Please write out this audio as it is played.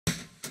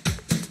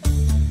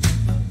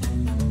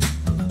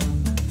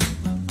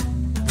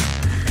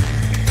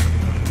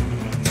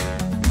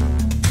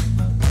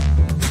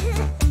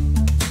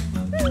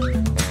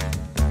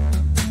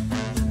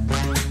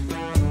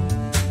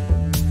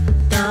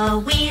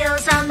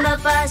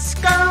bus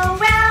go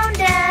round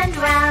and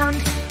round,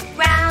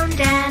 round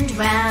and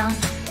round,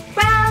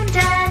 round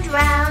and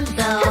round.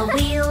 The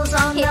wheels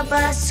on the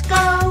bus go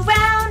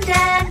round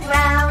and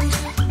round,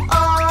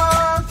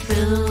 all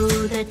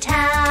through the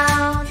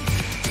town.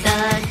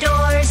 The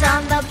doors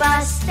on the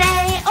bus,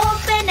 they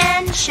open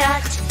and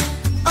shut,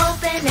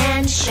 open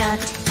and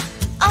shut,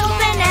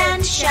 open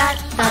and shut.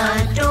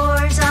 The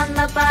doors on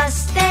the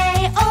bus,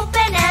 they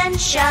open and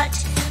shut,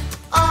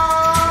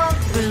 all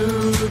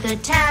through the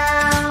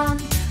town.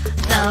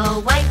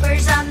 The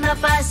wipers on the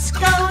bus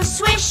go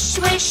swish,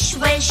 swish,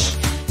 swish,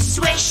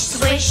 swish,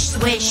 swish,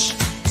 swish,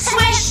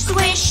 swish,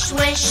 swish,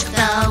 swish.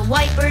 The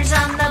wipers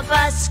on the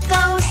bus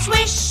go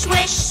swish,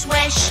 swish,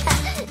 swish,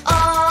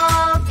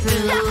 all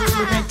through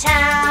the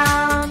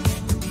town.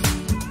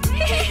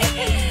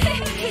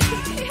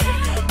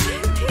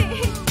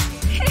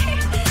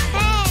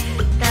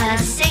 The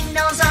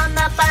signals on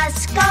the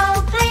bus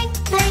go blink,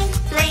 blink,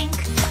 blink,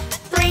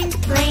 blink,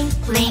 blink,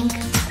 blink,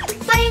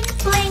 blink,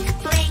 blink,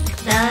 blink.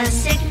 The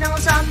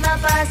signals on the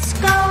bus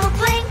go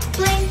blink,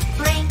 blink,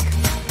 blink,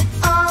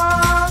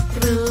 all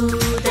through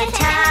the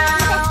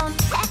town.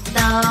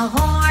 The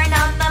horn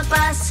on the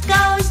bus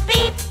goes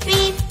beep,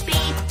 beep,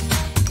 beep,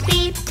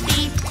 beep,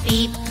 beep,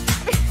 beep,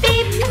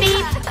 beep,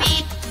 beep,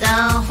 beep. The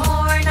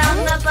horn on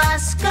the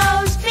bus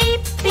goes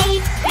beep,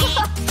 beep,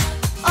 beep,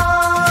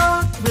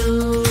 all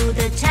through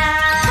the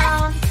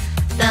town.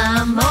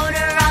 The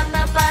motor on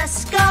the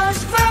bus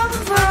goes vroom,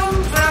 vroom,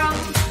 vroom,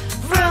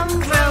 vroom,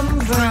 vroom,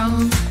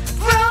 vroom,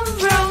 vroom,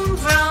 vroom,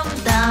 vroom.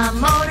 The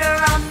motor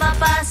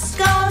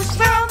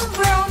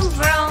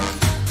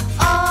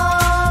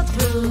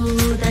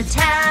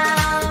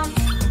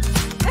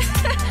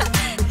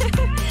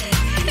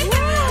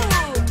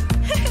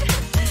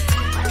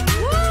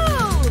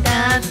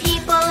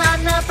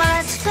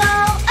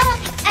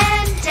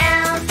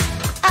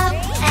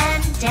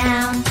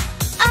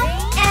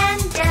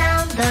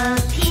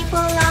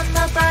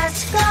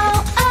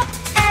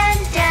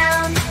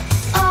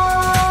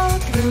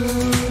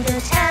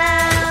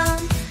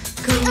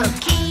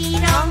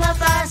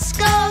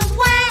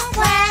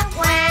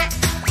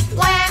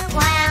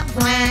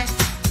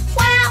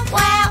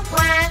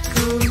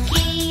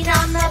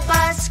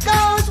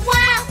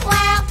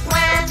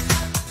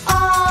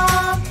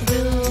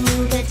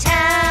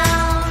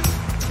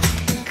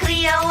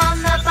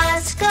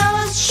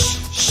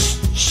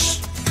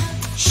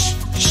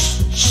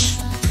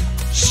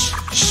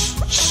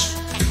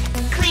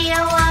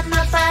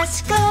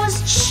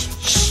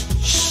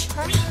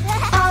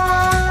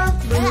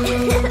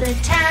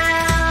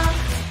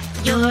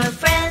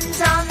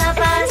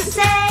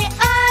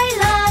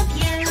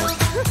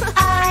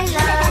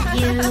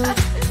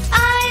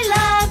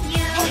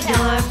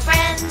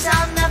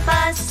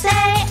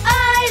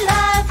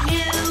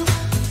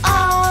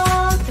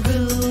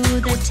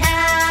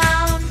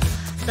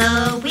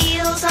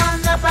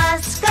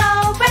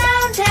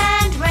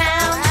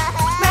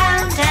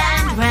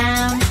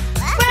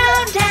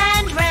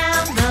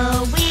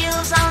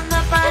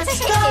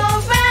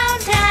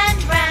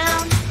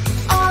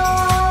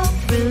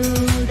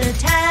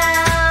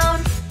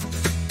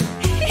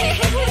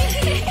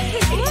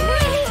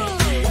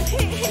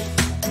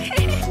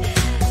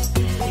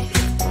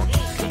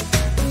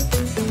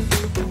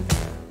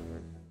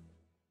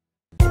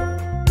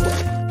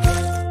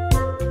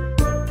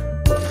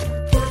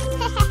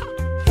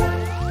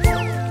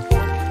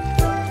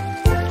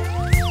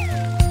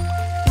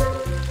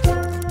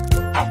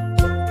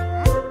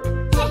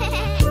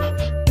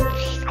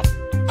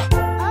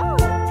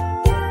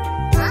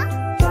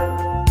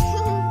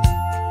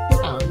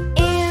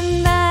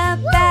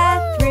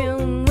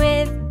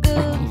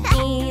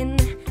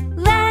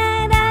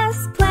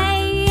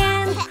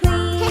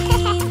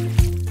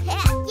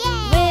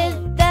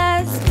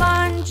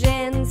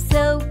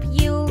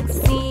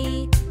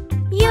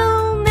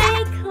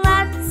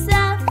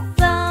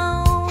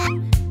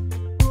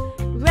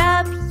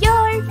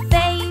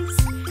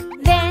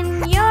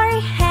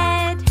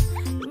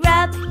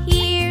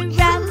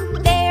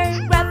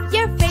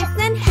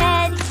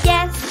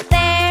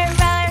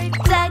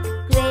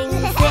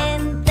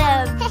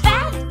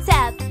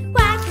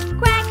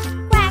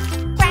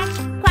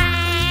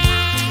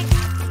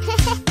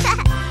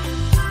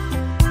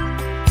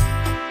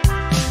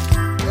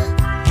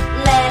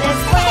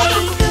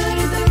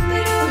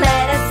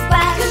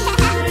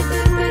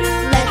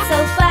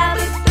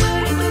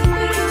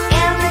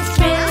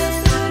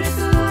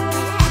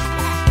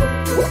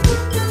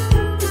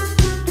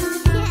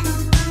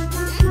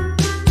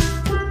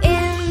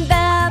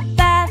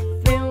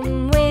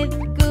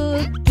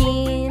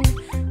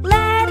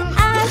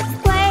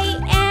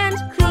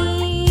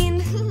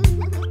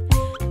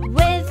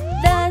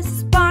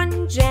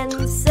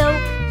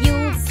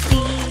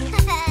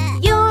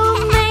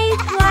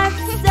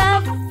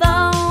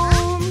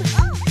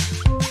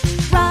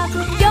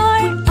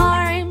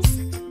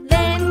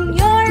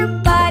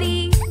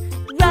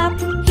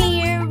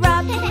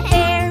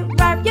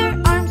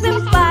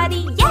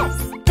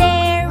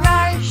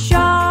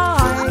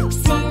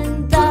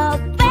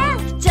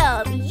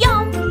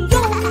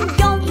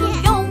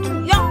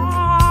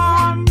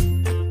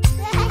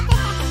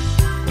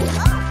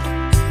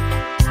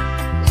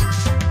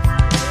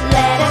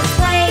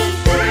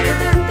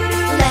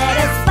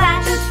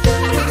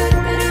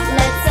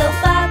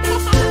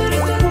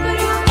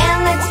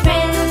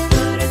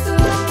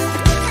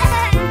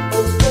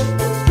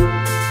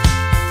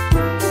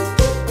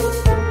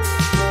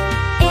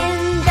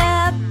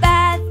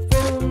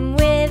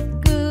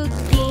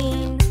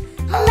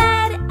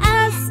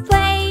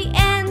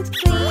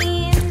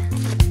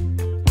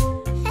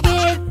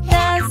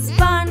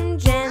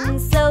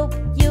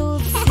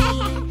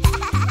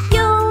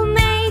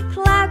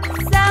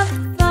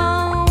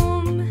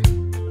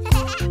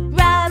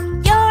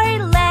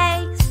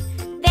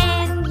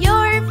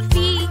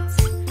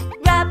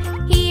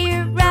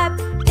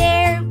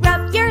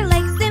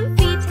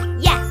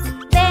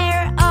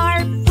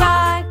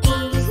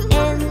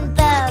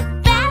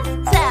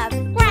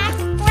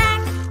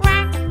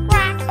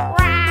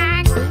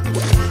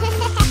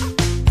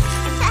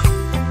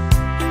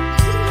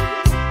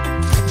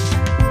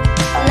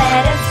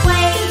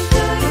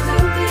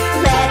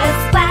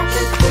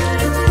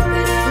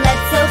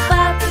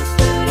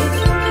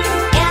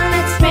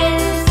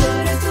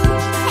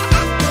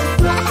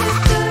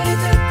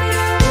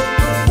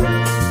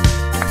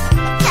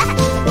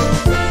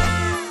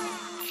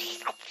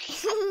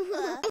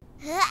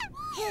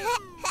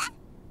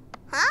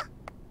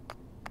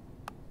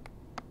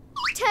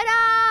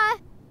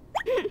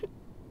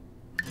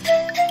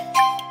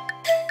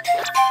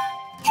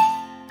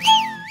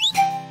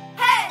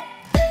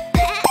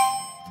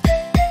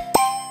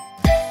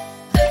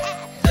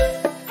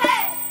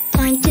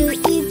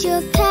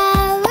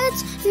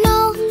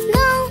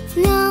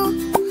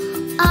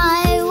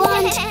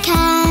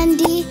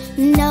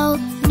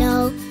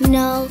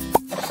no.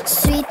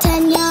 Sweet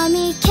and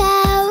yummy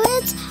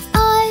carrots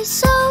are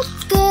so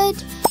good.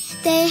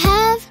 They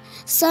have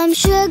some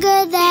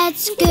sugar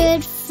that's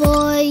good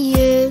for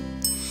you.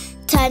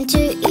 Time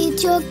to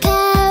eat your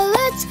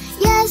carrots.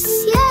 Yes,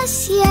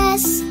 yes,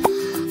 yes.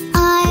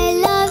 I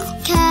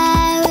love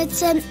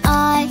carrots and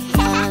I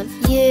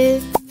love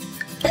you.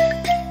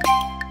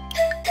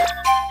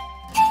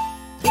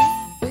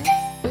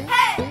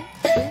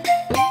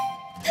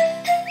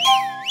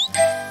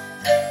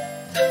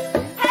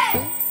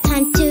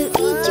 Time to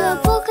eat your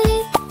broccoli.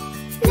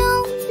 No,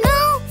 no,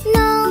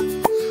 no.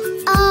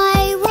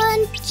 I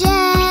want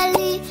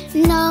jelly.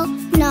 No,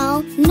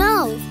 no,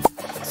 no.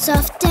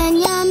 Soft and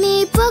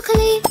yummy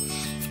broccoli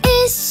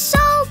is so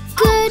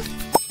good.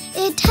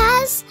 It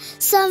has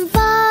some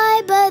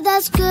fiber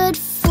that's good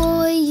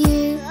for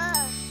you.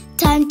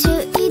 Time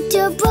to eat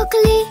your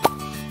broccoli.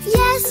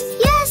 Yes,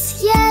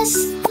 yes, yes.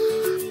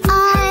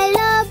 I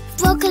love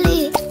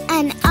broccoli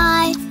and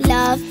I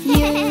love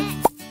you.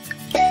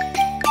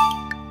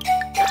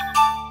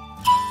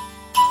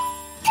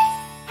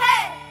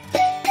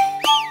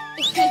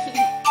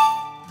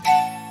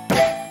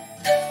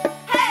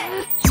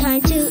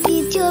 Time to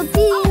eat your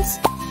beans.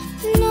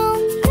 No,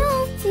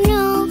 no,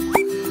 no.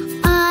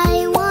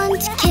 I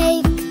want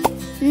cake.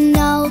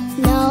 No,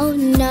 no,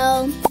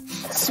 no.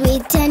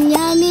 Sweet and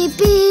yummy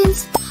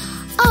beans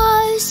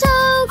are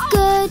so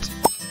good.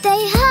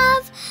 They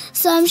have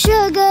some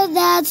sugar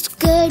that's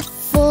good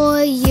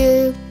for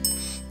you.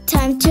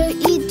 Time to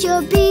eat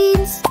your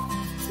beans.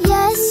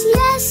 Yes,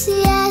 yes,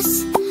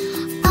 yes.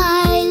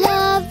 I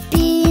love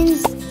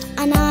beans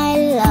and I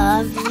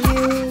love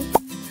you.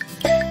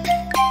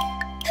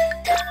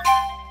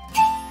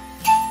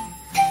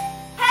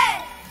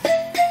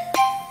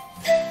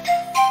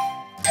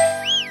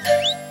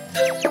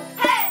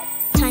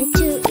 Time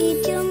to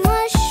eat your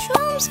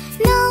mushrooms.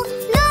 No,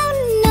 no,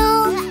 no.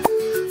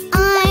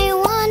 I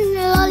want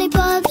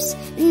lollipops.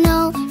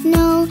 No,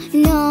 no,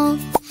 no.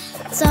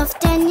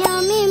 Soft and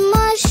yummy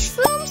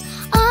mushrooms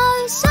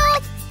are so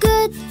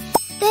good.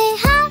 They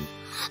have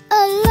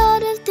a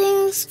lot of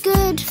things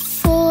good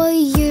for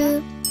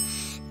you.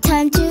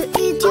 Time to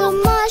eat your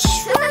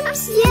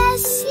mushrooms.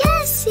 Yes,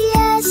 yes,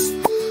 yes.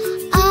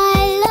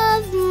 I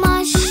love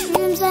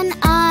mushrooms and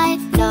I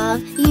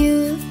love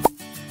you.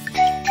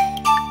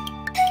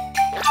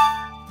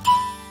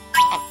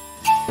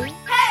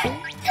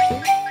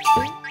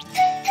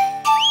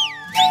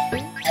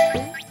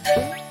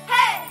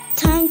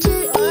 Time to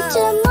eat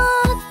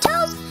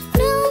tomatoes.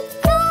 No,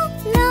 no,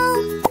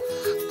 no.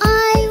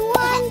 I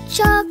want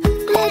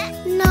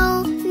chocolate.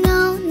 No,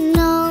 no,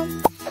 no.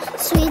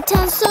 Sweet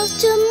and soft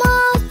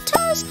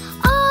tomatoes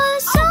are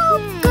so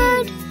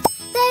good.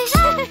 They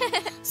have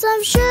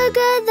some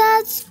sugar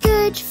that's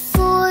good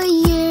for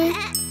you.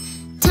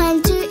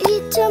 Time to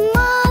eat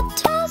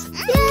tomatoes.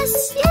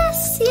 Yes,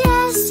 yes,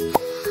 yes.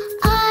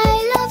 I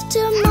love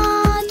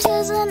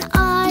tomatoes and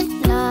I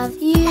love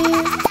you.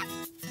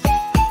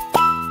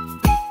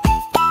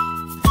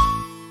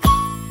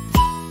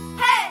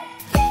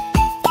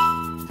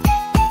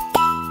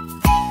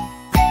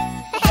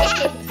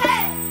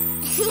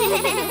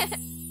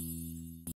 Hey!